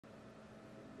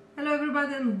Hello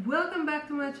everybody and welcome back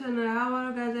to my channel. How are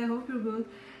you guys? I hope you're good.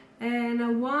 And I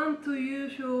want to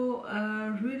wish you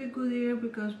a really good year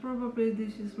because probably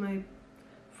this is my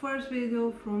first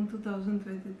video from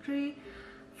 2023,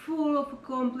 full of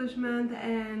accomplishment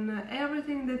and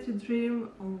everything that you dream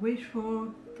or wish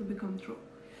for to become true.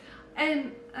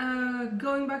 And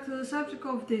going back to the subject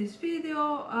of this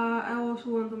video, I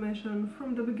also want to mention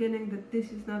from the beginning that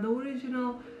this is not the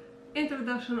original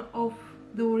introduction of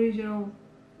the original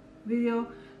video,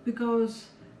 because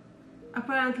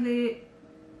apparently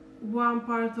one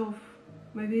part of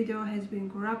my video has been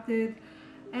corrupted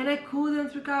and I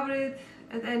couldn't recover it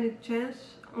at any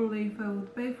chance, only if I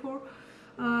would pay for,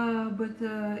 but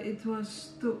it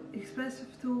was too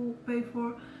expensive to pay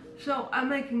for. So I'm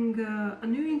making a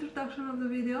new introduction of the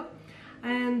video,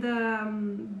 and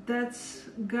that's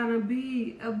gonna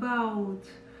be about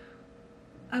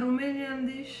a Romanian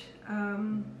dish.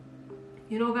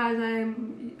 You know guys,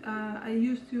 I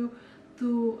used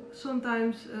to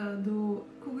sometimes do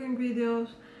cooking videos,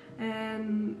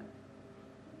 and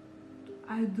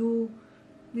I do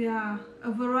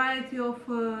a variety of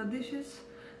dishes,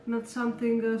 not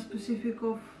something specific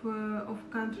of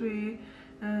country,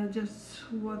 just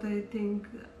what I think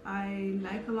I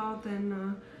like a lot.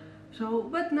 And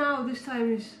but now this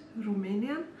time is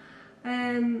Romanian,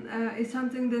 and it's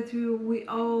something that we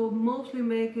all mostly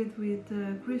make it with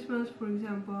Christmas, for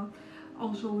example,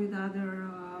 also with other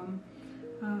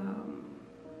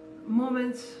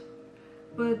moments,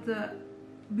 but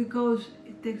because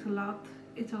it takes a lot,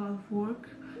 it's a lot of work,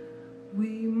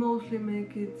 we mostly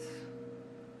make it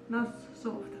not so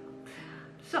often.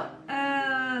 So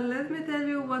let me tell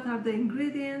you what are the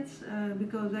ingredients,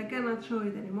 because I cannot show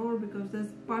it anymore because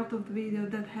that's part of the video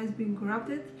that has been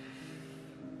corrupted,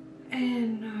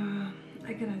 and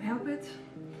I cannot help it.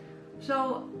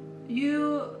 So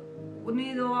you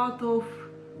need a lot of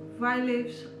vine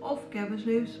leaves, of cabbage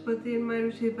leaves, but in my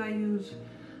recipe I use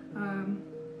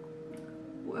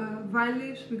vine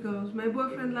leaves because my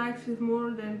boyfriend likes it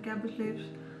more than cabbage leaves.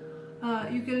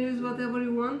 You can use whatever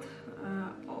you want,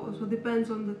 also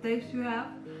depends on the taste you have.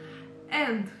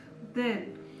 And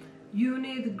then you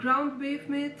need ground beef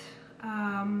meat,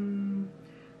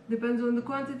 depends on the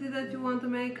quantity that you want to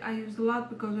make. I used a lot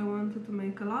because I wanted to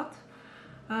make a lot.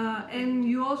 And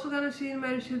you also gonna see in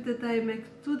my recipe that I make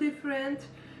two different,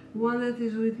 one that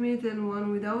is with meat and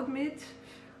one without meat,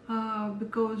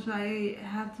 because I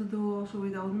had to do also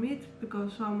without meat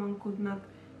because someone could not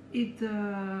eat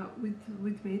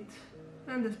with meat,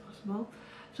 and that's possible.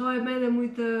 So I made them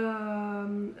with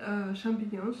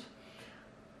champignons.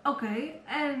 Okay,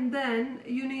 and then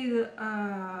you need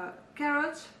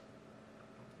carrots,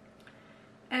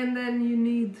 and then you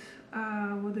need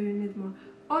what do you need more?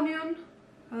 Onion.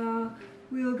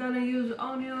 We're gonna use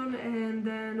onion, and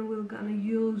then we're gonna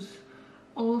use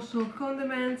also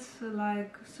condiments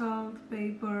like salt,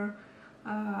 pepper,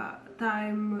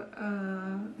 thyme,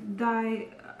 dye,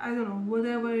 I don't know,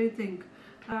 whatever you think.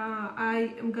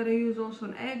 I am gonna use also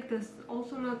an egg, that's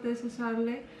also not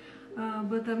necessarily,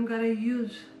 but I'm gonna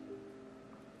use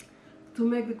to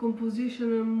make the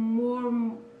composition a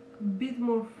bit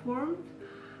more formed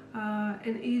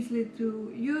and easily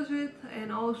to use it,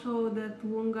 and also that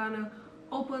we're gonna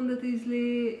open that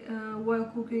easily while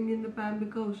cooking in the pan,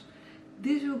 because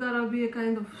this is gonna be a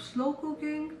kind of slow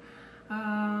cooking.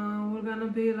 We're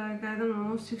gonna be like, I don't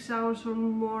know, 6 hours or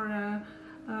more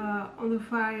on the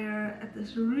fire at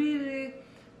this really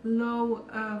low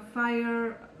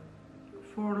fire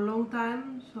for a long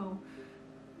time. So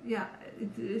yeah,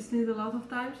 it needs a lot of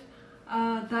time.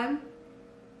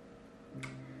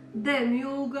 Then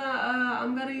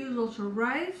I'm gonna use also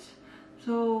rice,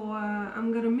 so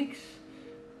I'm gonna mix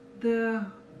the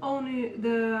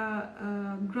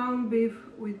ground beef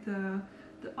with the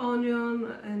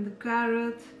onion and the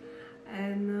carrot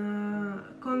and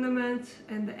condiments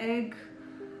and the egg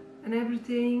and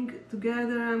everything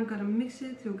together. I'm gonna mix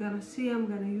it. You're gonna see I'm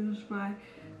gonna use my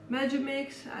magic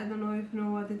mix. I don't know if you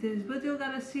know what it is, but you're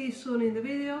gonna see soon in the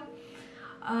video.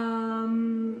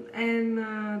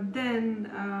 Then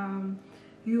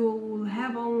you will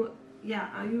have all,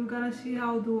 you're gonna see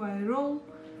how do I roll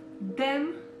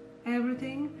them,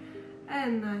 everything.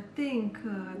 And I think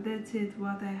that's it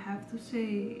what I have to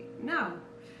say now.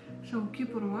 So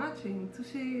keep on watching to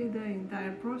see the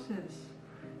entire process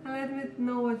and let me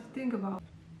know what you think about it.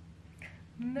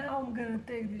 Now I'm gonna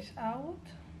take this out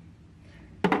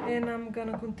and I'm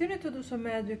gonna continue to do some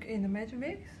magic in the magic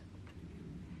mix.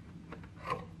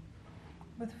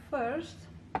 But first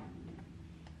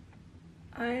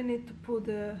I need to put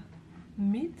the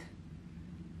meat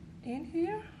in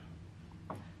here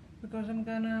because I'm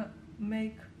gonna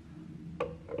make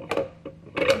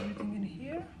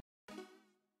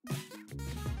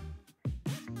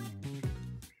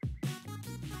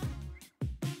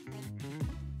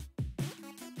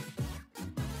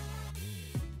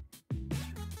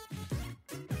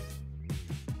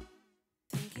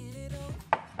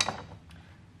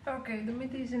Okay, the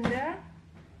meat is in there.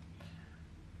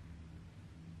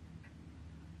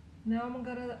 Now I'm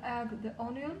gonna add the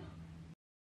onion.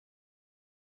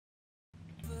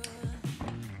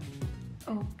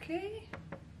 Okay.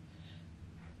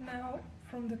 Now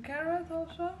from the carrot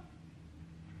also.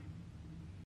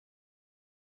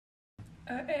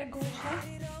 Egg also.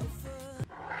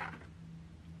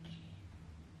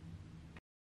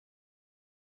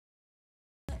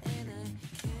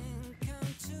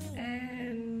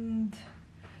 And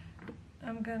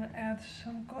I'm gonna add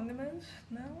some condiments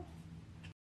now.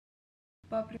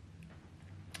 Paprika,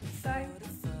 thyme,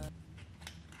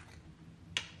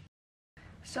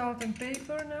 salt and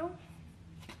pepper now.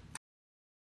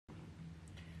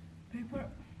 Pepper.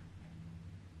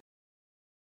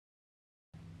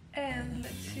 And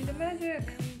let's see the magic.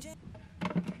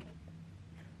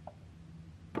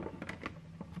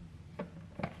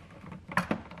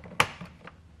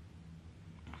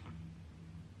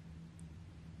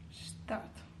 Start.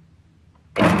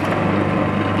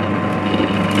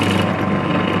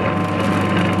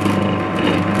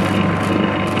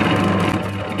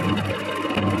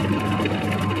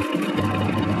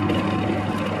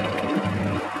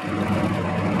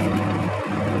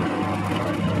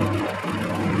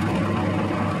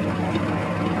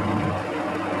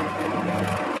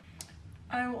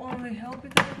 I will only help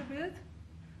it a little bit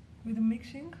with the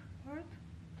mixing part.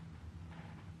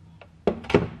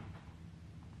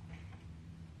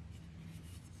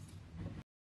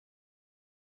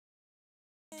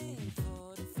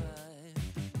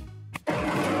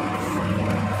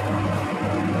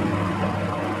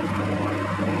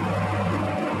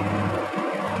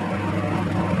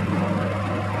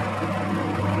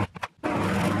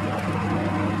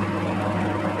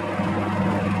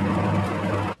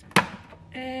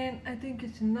 I think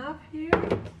it's enough here.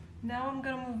 Now I'm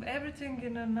gonna move everything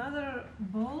in another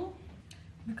bowl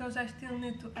because I still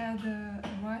need to add the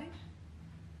rice.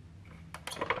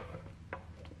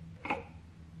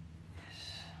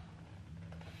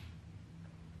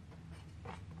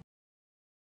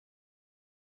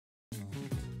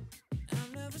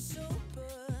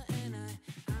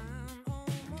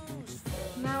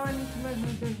 Now I need to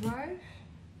measure the rice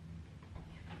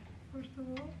first of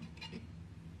all.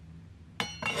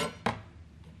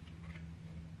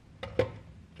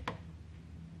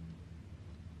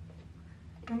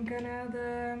 I'm gonna add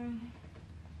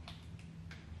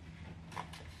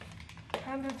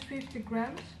 150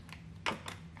 grams of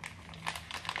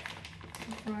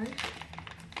rice.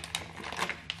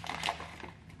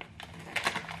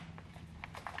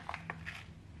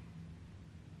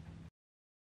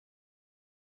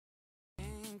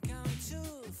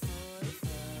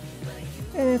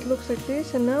 And it looks like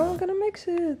this, and now I'm gonna mix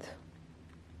it.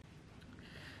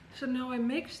 So now I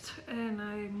mixed and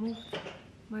I moved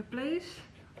my place.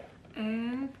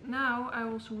 And now I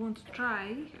also want to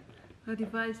try a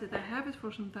device that I have it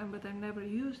for some time but I never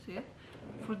used it,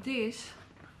 for this,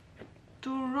 to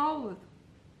roll it.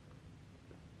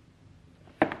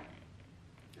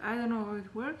 I don't know how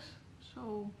it works,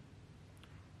 so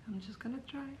I'm just gonna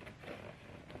try.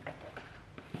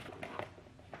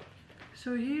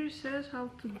 So here it says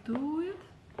how to do it.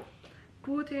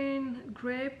 Put in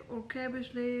grape or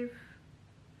cabbage leaf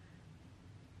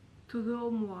to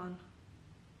dome one.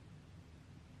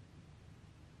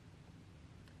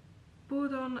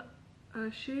 Put on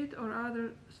a sheet or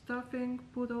other stuffing,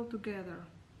 put all together.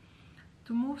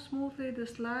 To move smoothly the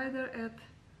slider at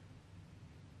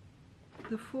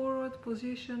the forward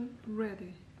position,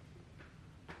 ready.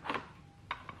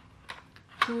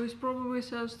 So it probably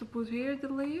says to put here the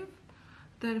leaf,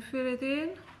 then fill it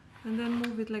in and then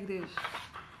move it like this.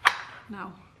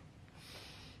 Now,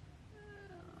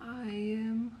 I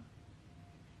am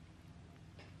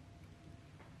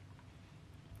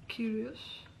curious.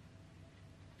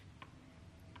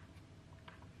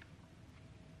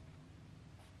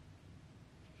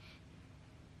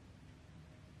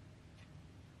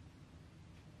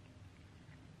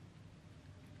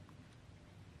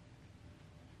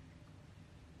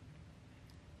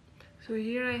 So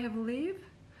here I have a leaf,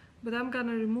 but I'm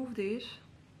gonna remove this.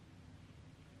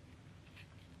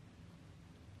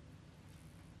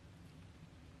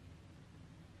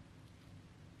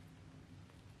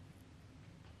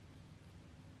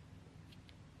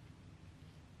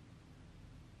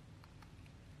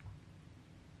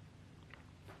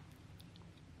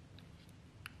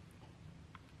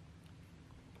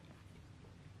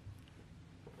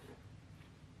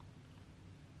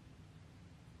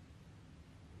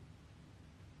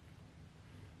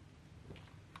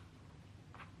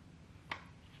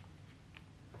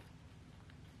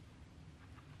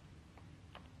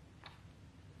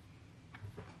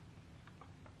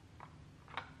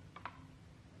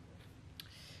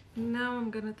 Now I'm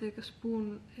gonna take a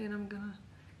spoon and I'm gonna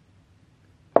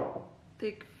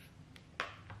take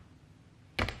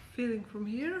filling from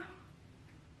here.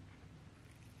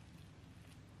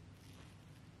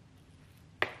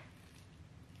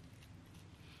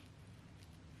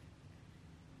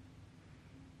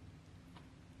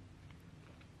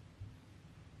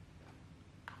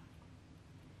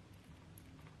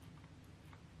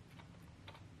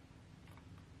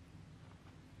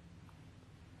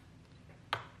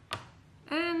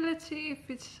 And let's see if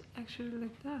it's actually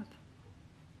like that.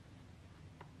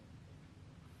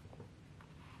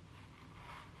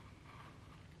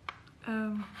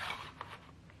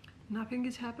 Nothing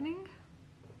is happening.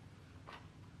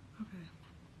 Okay.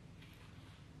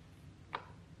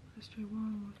 Let's try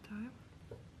one more time.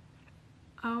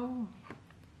 Oh,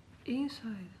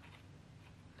 inside,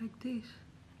 like this.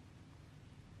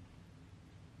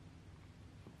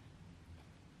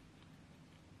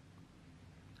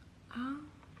 Ah.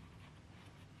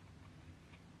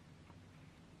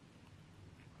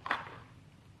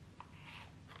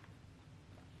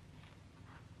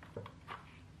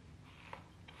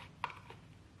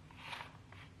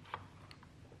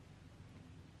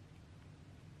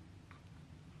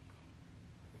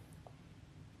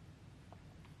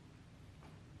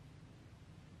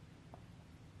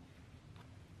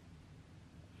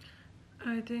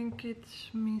 I think it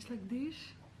means like this,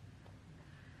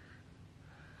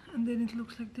 and then it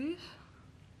looks like this.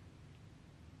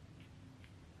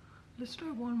 Let's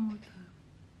try one more time.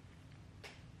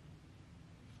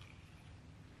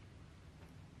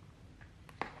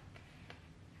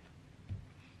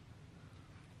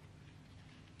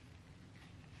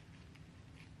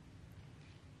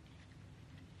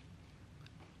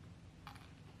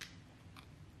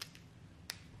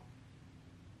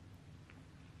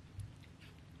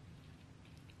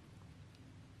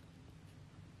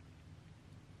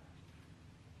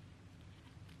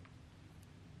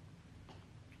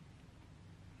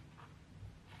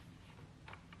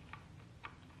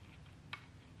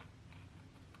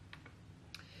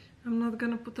 I'm not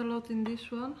gonna put a lot in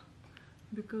this one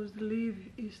because the leaf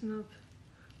is not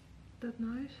that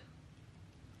nice.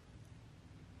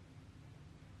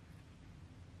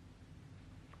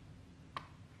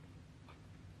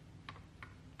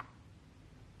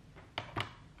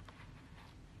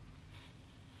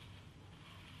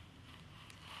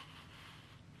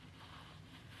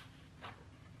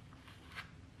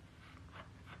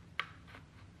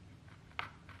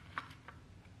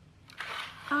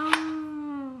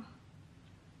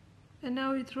 And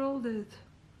now it rolled it.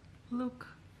 Look.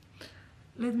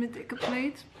 Let me take a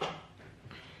plate.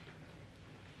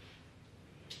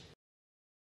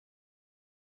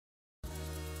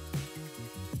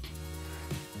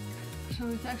 So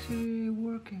it's actually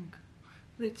working.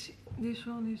 Let's see. This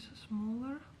one is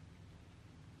smaller.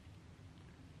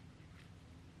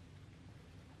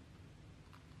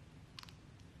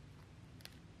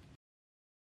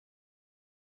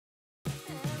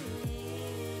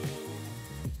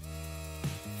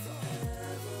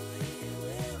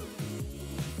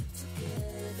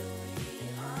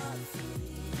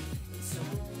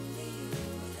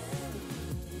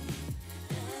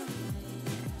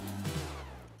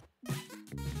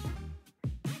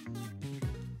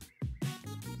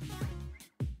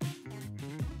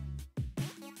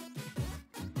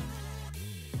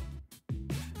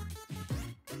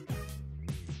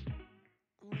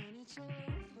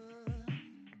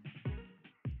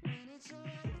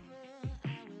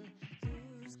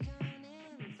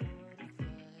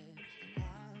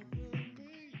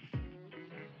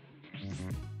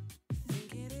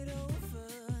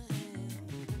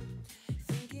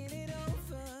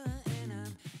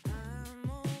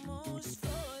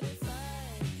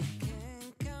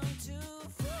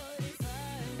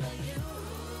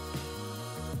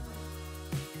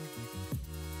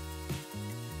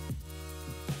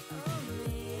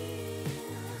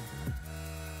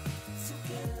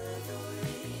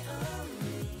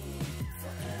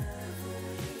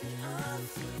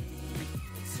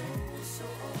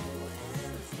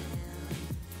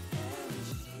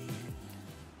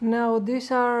 Now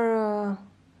these are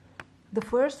the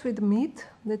first with meat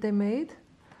that I made.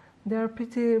 They are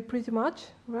pretty much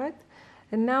right.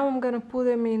 And now I'm gonna put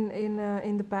them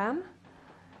in the pan,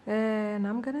 and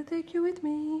I'm gonna take you with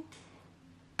me.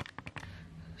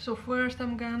 So first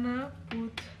I'm gonna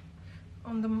put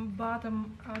on the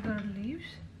bottom other leaves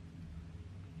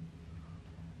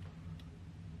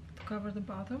to cover the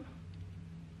bottom.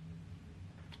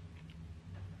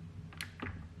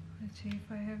 Let's see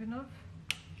if I have enough.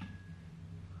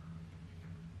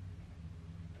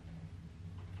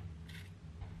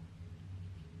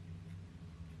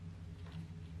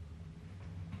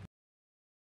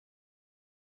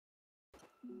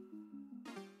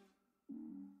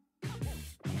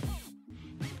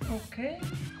 Okay,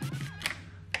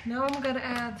 now I'm gonna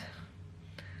add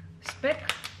speck.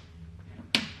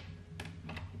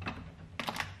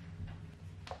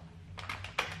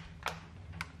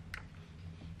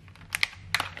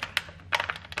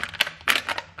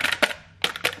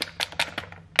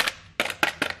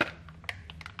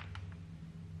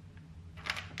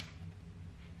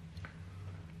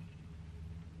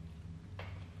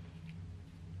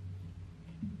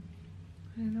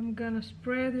 And I'm gonna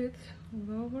spread it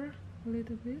all over a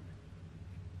little bit.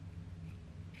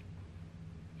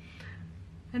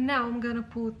 And now I'm gonna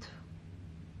put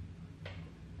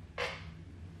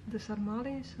the sarmale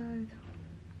inside.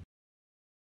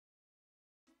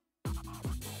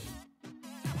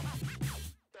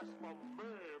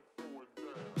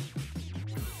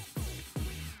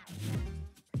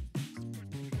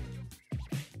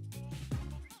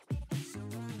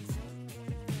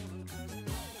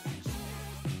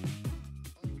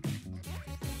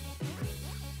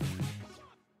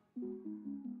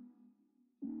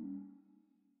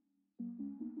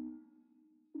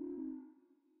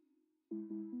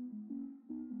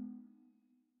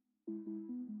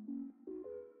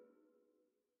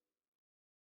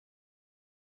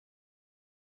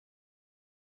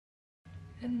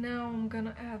 And now I'm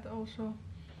gonna add also,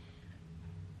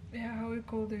 yeah, how we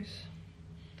call this?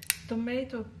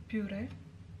 Tomato puree.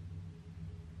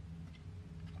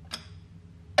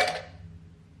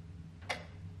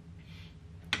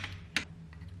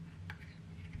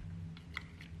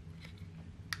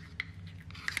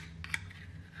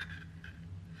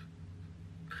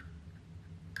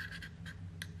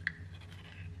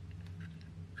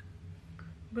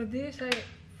 But this I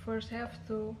first have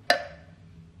to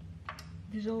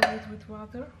dissolve it with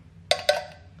water.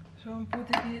 So I'm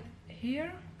putting it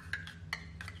here.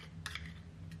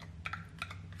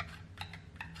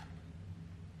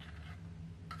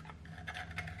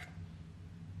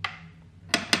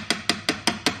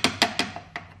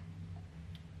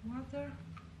 Water.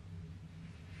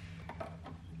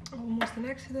 Almost an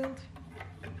accident.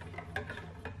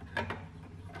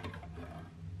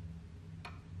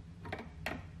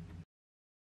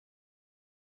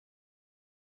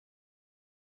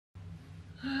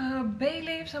 Bay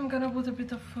leaves, I'm gonna put a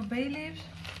bit of bay leaves.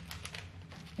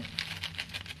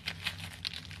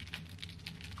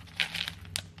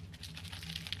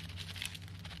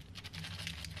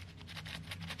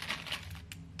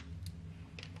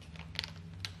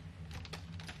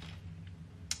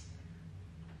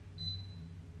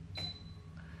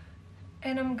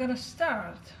 And I'm gonna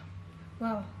start,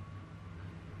 well,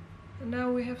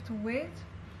 now we have to wait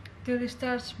till it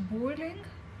starts boiling,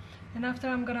 and after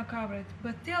I'm gonna cover it.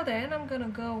 But till then I'm gonna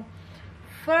go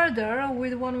further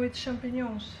with one with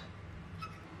champignons.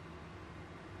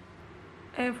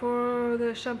 And for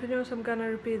the champignons I'm gonna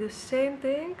repeat the same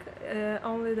thing,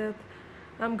 only that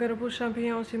I'm gonna put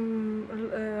champignons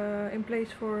in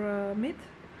place for meat,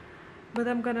 but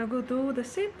I'm gonna go do the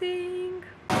same thing.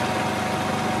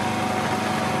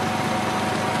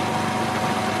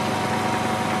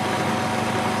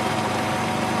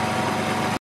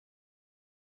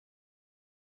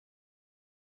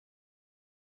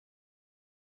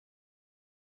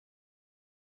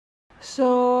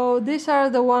 So these are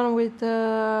the one with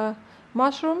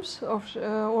mushrooms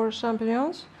or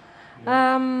champignons.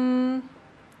 Yeah,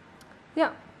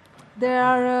 they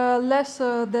are less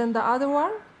than the other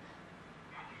one.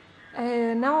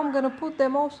 And now I'm gonna put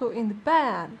them also in the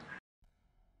pan.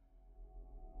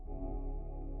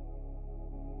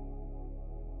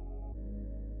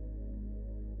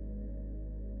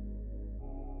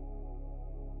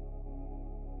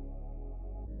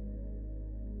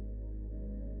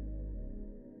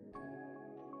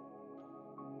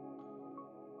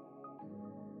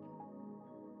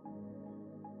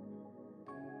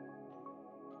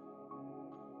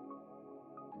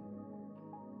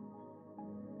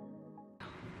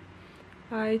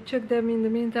 I checked them in the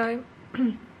meantime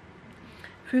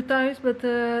few times, but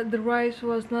the rice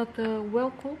was not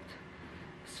well cooked,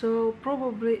 so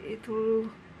probably it will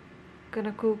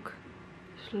gonna cook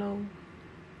slow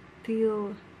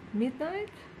till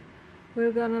midnight.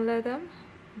 We're gonna let them,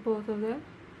 both of them,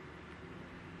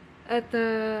 at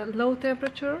a low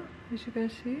temperature, as you can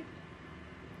see,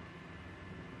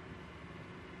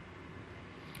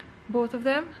 both of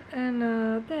them, and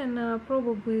then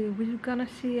probably we're gonna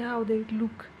see how they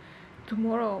look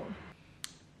tomorrow.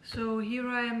 So here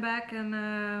I am back, and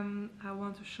I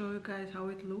want to show you guys how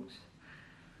it looks,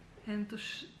 and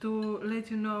to let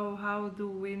you know how do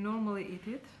we normally eat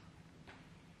it.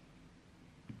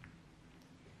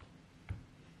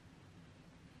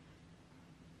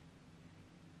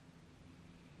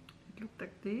 It looked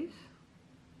like this.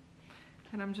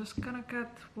 and I'm just gonna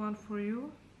cut one for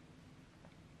you.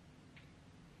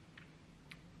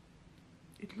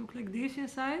 It looks like this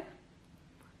inside.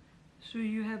 So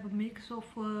you have a mix of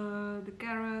the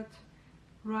carrot,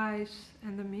 rice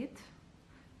and the meat.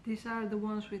 These are the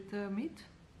ones with the meat.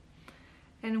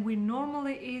 And we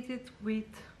normally eat it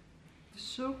with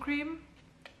sour cream,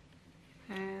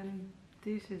 and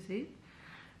this is it.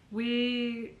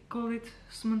 We call it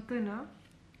smântână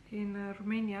in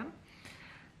Romanian,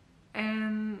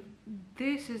 and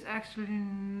this is actually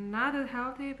not that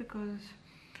healthy because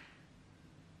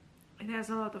it has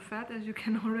a lot of fat, as you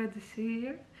can already see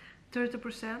here,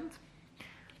 30%.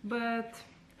 But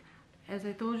as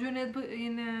I told you in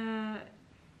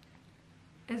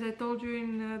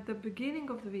the beginning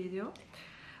of the video,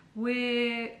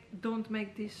 we don't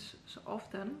make this so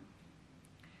often,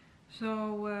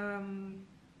 so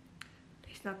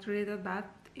it's not really that bad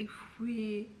if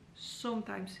we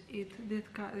sometimes eat this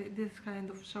kind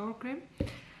of sour cream.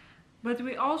 But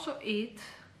we also eat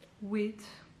with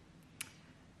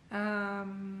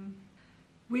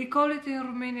we call it in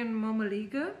Romanian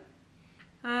mămăligă.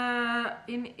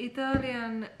 In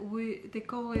Italian they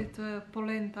call it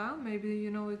polenta. Maybe you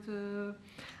know it.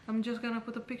 I'm just gonna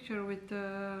put a picture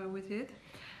with it.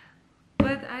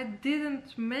 But I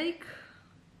didn't make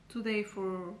today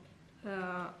for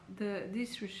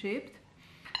this recipe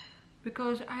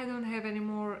because I don't have any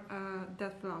more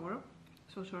that flour.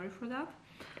 So sorry for that.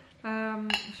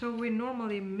 So we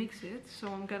normally mix it. So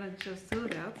I'm gonna just do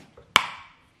that.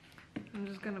 I'm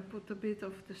just gonna put a bit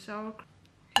of the sour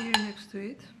cream here next to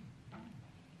it,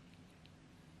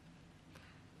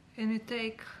 and you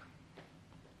take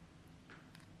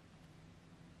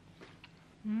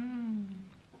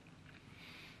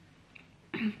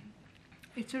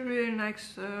it's a really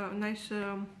nice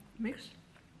mix,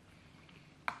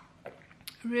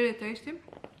 really tasty.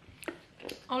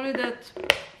 Only that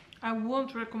I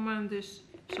won't recommend this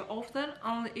so often,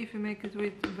 only if you make it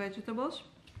with vegetables,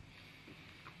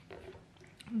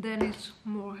 then it's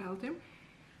more healthy.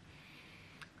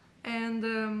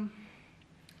 And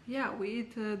yeah, we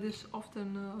eat this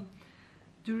often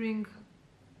during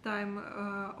time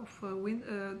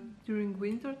during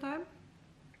winter time.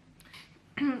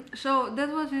 So that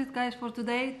was it, guys, for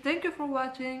today. Thank you for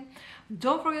watching.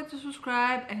 Don't forget to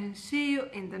subscribe, and see you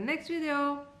in the next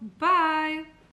video. Bye.